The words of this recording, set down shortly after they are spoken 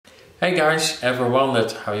Hey guys, ever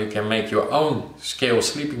wondered how you can make your own scale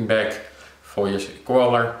sleeping bag for your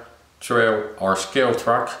crawler, trail or scale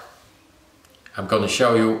truck? I'm gonna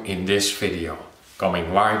show you in this video,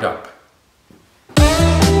 coming right up.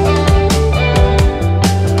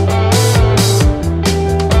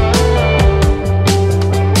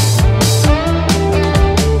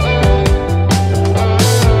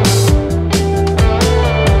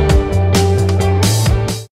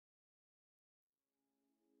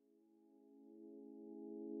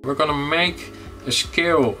 We're gonna make a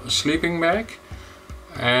scale sleeping bag,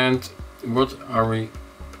 and what are we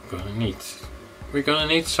gonna need? We're gonna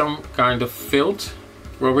need some kind of vilt.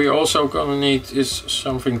 What we're also gonna need is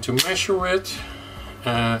something to measure with,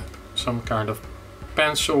 some kind of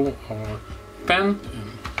pencil or pen,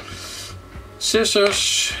 and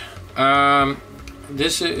scissors.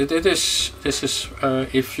 This is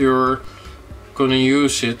if you're gonna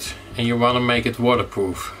use it and you want to make it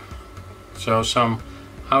waterproof. So some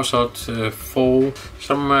household foil,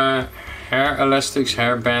 some hair elastics,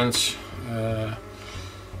 hair bands.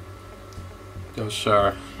 Those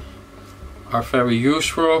are very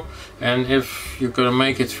useful, and if you're gonna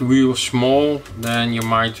make it real small, then you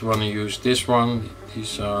might want to use this one.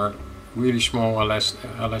 These are really small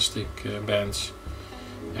elastic bands,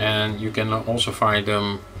 and you can also find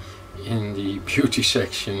them in the beauty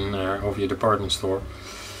section of your department store.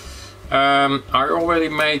 I already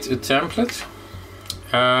made a template.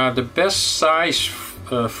 The best size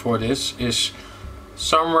for this is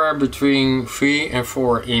somewhere between 3 and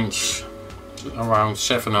 4 inch, around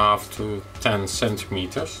 7.5 to 10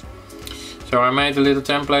 centimeters. So I made a little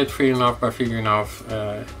template, 3.5 by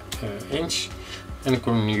 3.5 inch, and I'm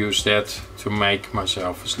going to use that to make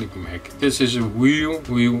myself a sleeping bag. This is a real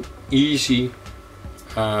easy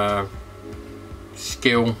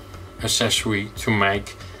scale accessory to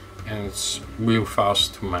make, and it's real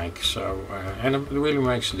fast to make, so and it really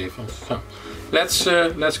makes a difference. So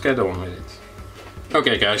let's get on with it.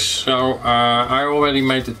 Okay guys, so I already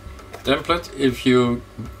made the template. If you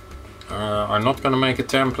are not gonna make a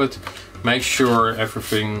template, make sure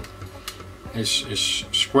everything is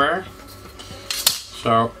square.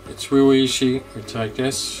 So it's real easy. We take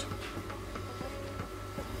this,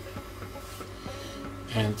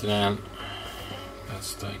 and then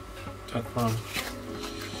let's take that one.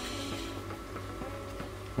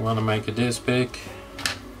 I want to make it this big,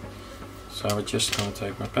 so I'm just going to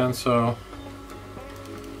take my pencil,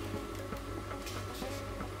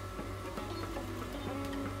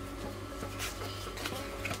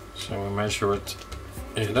 so we measure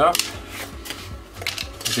it up.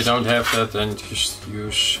 If you don't have that, then just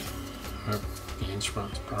use the inch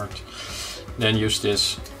part, then use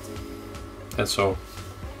this. That's all.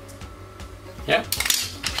 Yeah.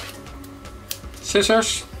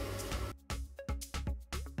 Scissors.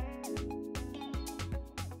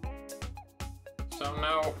 So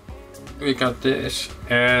now we got this,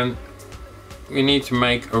 and we need to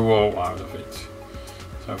make a roll out of it.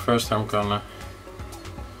 So first I'm gonna,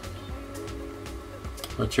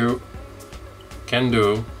 what you can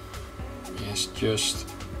do is just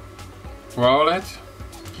roll it,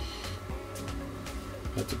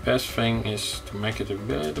 but the best thing is to make it a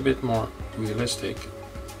little bit more realistic.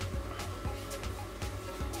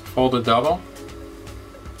 Fold it double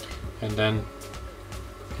and then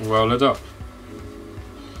roll it up.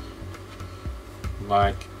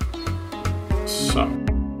 Like so.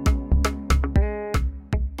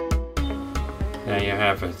 There you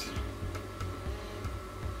have it.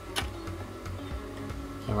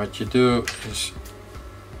 And what you do is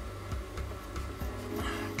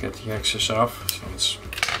get the excess off, so it's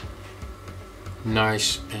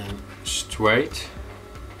nice and straight.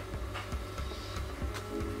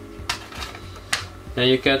 Then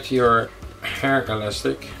you get your hair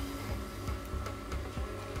elastic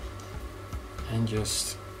and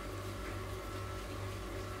just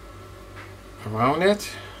around it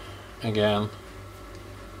again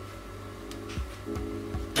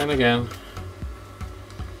and again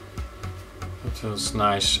until it's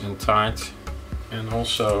nice and tight, and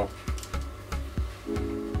also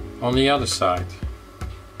on the other side.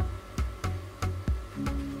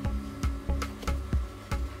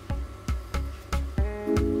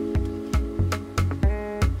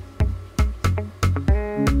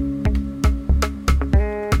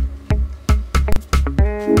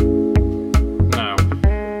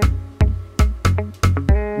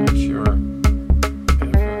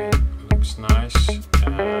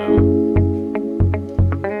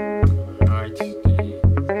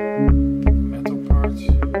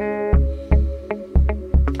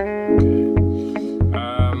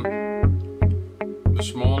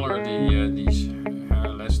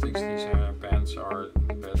 are,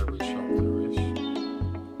 the better result there is.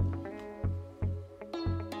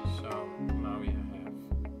 So now we have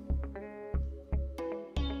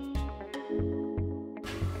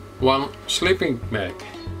one sleeping bag.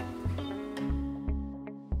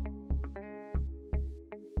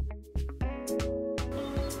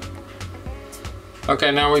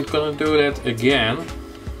 Okay, now we're gonna do that again.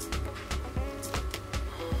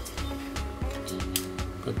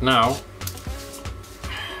 But now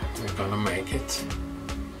we're gonna make it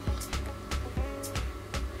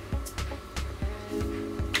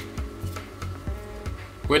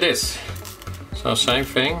with this. So same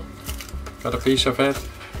thing, got a piece of it.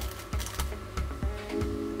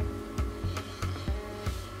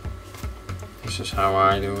 This is how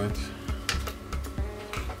I do it.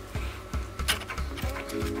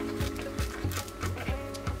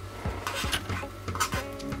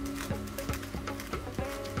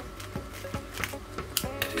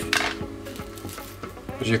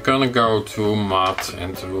 You're gonna go to mud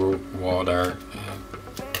and to water.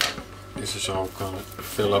 This is all gonna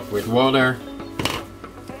fill up with water.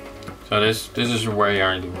 So this is the way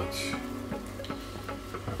I do it.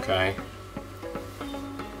 Okay.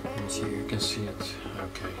 And so you can see it.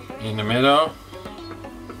 Okay. In the middle,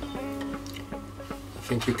 I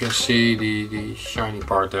think you can see the shiny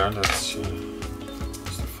part there. That's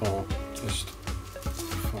just fold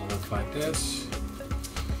it like this.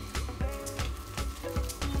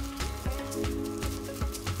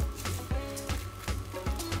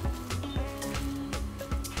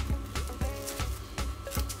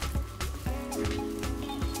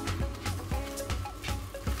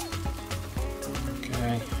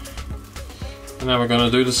 And now we're gonna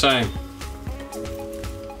do the same.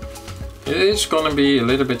 It is gonna be a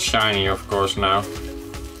little bit shiny, of course, now.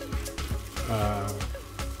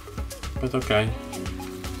 But okay.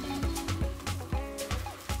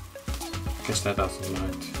 I guess that doesn't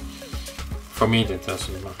mind. For me, that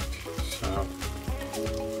doesn't mind. So,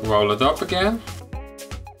 roll it up again.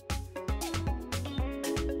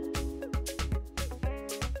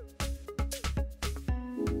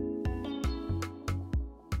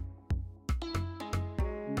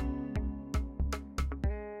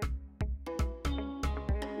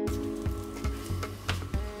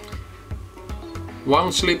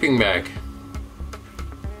 One sleeping bag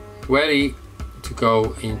ready to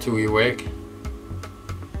go into your wig,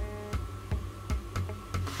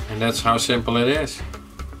 and that's how simple it is.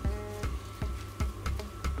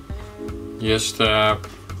 Just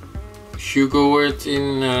sugar it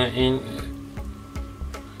in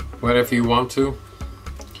wherever you want to,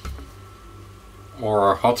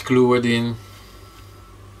 or hot glue it in,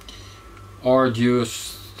 or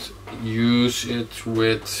just use it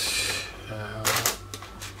with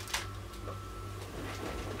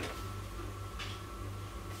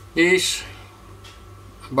this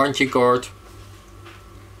bungee cord.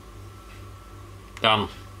 Done.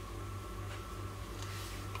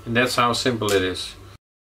 And that's how simple it is.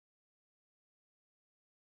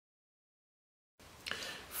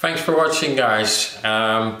 Thanks for watching, guys.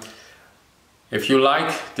 If you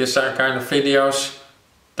like this kind of videos,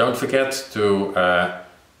 don't forget to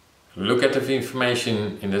look at the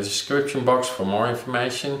information in the description box for more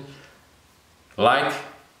information. Like,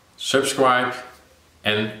 subscribe,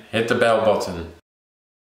 and hit the bell button.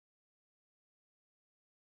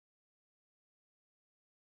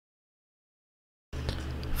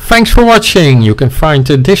 Thanks for watching. You can find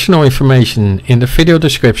additional information in the video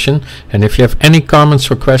description, and if you have any comments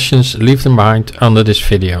or questions, leave them behind under this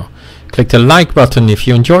video. Click the like button if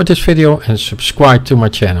you enjoyed this video and subscribe to my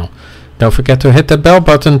channel. Don't forget to hit the bell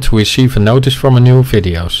button to receive a notice from my new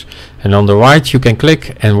videos. And on the right you can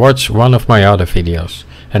click and watch one of my other videos.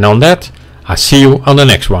 And on that, I'll see you on the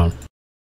next one.